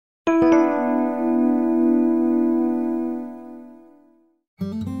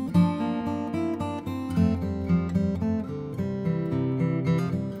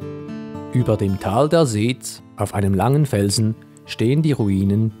Über dem Tal der Seez, auf einem langen Felsen, stehen die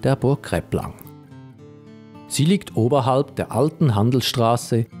Ruinen der Burg Gräpplang. Sie liegt oberhalb der alten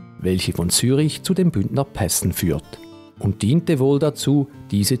Handelsstrasse, welche von Zürich zu den Bündner Pässen führt, und diente wohl dazu,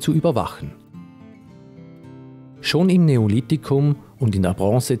 diese zu überwachen. Schon im Neolithikum und in der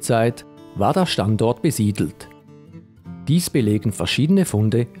Bronzezeit war der Standort besiedelt. Dies belegen verschiedene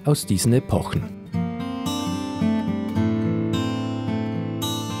Funde aus diesen Epochen.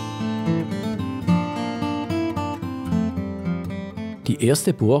 Die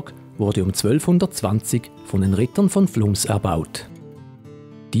erste Burg wurde um 1220 von den Rittern von Flums erbaut.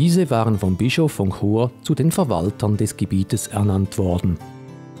 Diese waren vom Bischof von Chur zu den Verwaltern des Gebietes ernannt worden.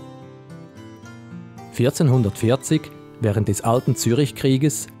 1440, während des Alten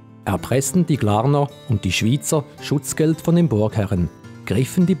Zürichkrieges, erpressten die Glarner und die Schwyzer Schutzgeld von den Burgherren,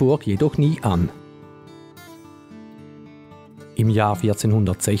 griffen die Burg jedoch nie an. Im Jahr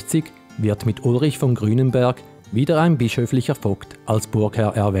 1460 wird mit Ulrich von Grünenberg wieder ein bischöflicher Vogt als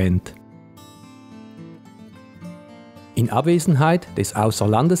Burgherr erwähnt. In Abwesenheit des außer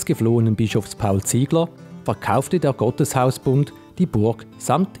Landes geflohenen Bischofs Paul Ziegler verkaufte der Gotteshausbund die Burg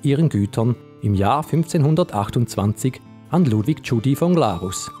samt ihren Gütern im Jahr 1528 an Ludwig Tschudi von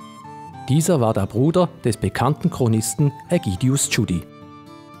Glarus. Dieser war der Bruder des bekannten Chronisten Ägidius Tschudi.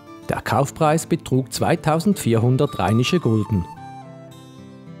 Der Kaufpreis betrug 2400 rheinische Gulden.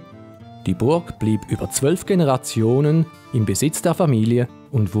 Die Burg blieb über 12 Generationen im Besitz der Familie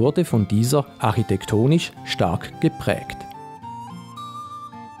und wurde von dieser architektonisch stark geprägt.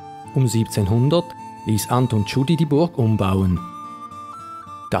 Um 1700 ließ Anton Tschudi die Burg umbauen.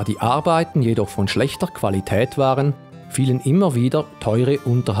 Da die Arbeiten jedoch von schlechter Qualität waren, fielen immer wieder teure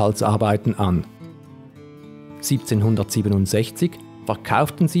Unterhaltsarbeiten an. 1767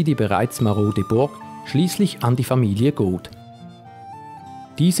 verkauften sie die bereits marode Burg schließlich an die Familie Goth.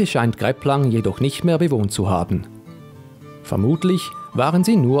 Diese scheint Gräpplang jedoch nicht mehr bewohnt zu haben. Vermutlich waren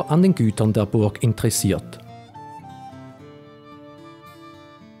sie nur an den Gütern der Burg interessiert.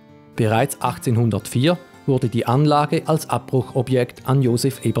 Bereits 1804 wurde die Anlage als Abbruchobjekt an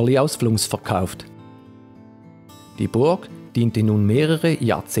Joseph Eberli aus Flums verkauft. Die Burg diente nun mehrere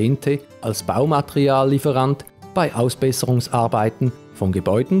Jahrzehnte als Baumateriallieferant bei Ausbesserungsarbeiten von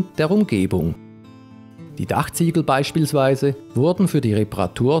Gebäuden der Umgebung. Die Dachziegel beispielsweise wurden für die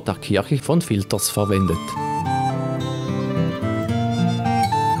Reparatur der Kirche von Filters verwendet.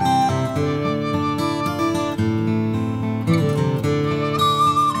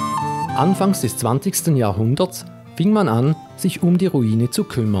 Anfangs des 20. Jahrhunderts fing man an, sich um die Ruine zu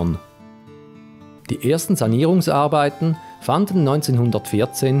kümmern. Die ersten Sanierungsarbeiten fanden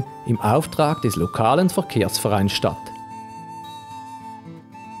 1914 im Auftrag des lokalen Verkehrsvereins statt.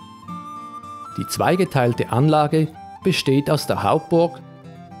 Die zweigeteilte Anlage besteht aus der Hauptburg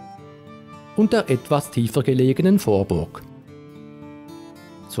und der etwas tiefer gelegenen Vorburg.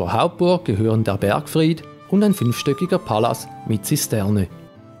 Zur Hauptburg gehören der Bergfried und ein 5-stöckiger Palas mit Zisterne.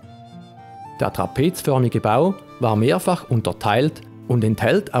 Der trapezförmige Bau war mehrfach unterteilt und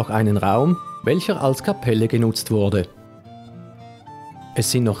enthält auch einen Raum, welcher als Kapelle genutzt wurde.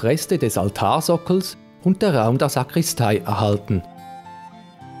 Es sind noch Reste des Altarsockels und der Raum der Sakristei erhalten.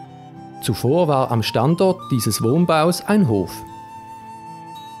 Zuvor war am Standort dieses Wohnbaus ein Hof.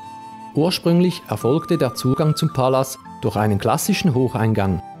 Ursprünglich erfolgte der Zugang zum Palas durch einen klassischen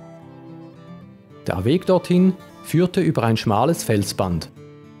Hocheingang. Der Weg dorthin führte über ein schmales Felsband.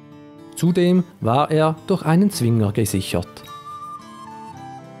 Zudem war er durch einen Zwinger gesichert.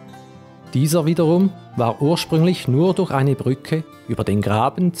 Dieser wiederum war ursprünglich nur durch eine Brücke über den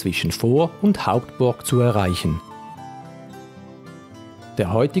Graben zwischen Vor- und Hauptburg zu erreichen.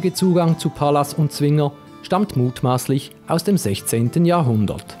 Der heutige Zugang zu Palas und Zwinger stammt mutmaßlich aus dem 16.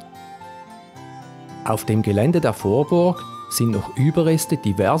 Jahrhundert. Auf dem Gelände der Vorburg sind noch Überreste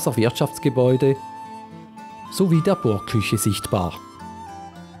diverser Wirtschaftsgebäude sowie der Burgküche sichtbar.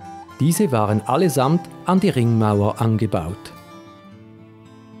 Diese waren allesamt an die Ringmauer angebaut.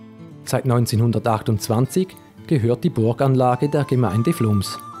 Seit 1928 gehört die Burganlage der Gemeinde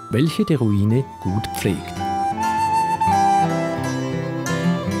Flums, welche die Ruine gut pflegt.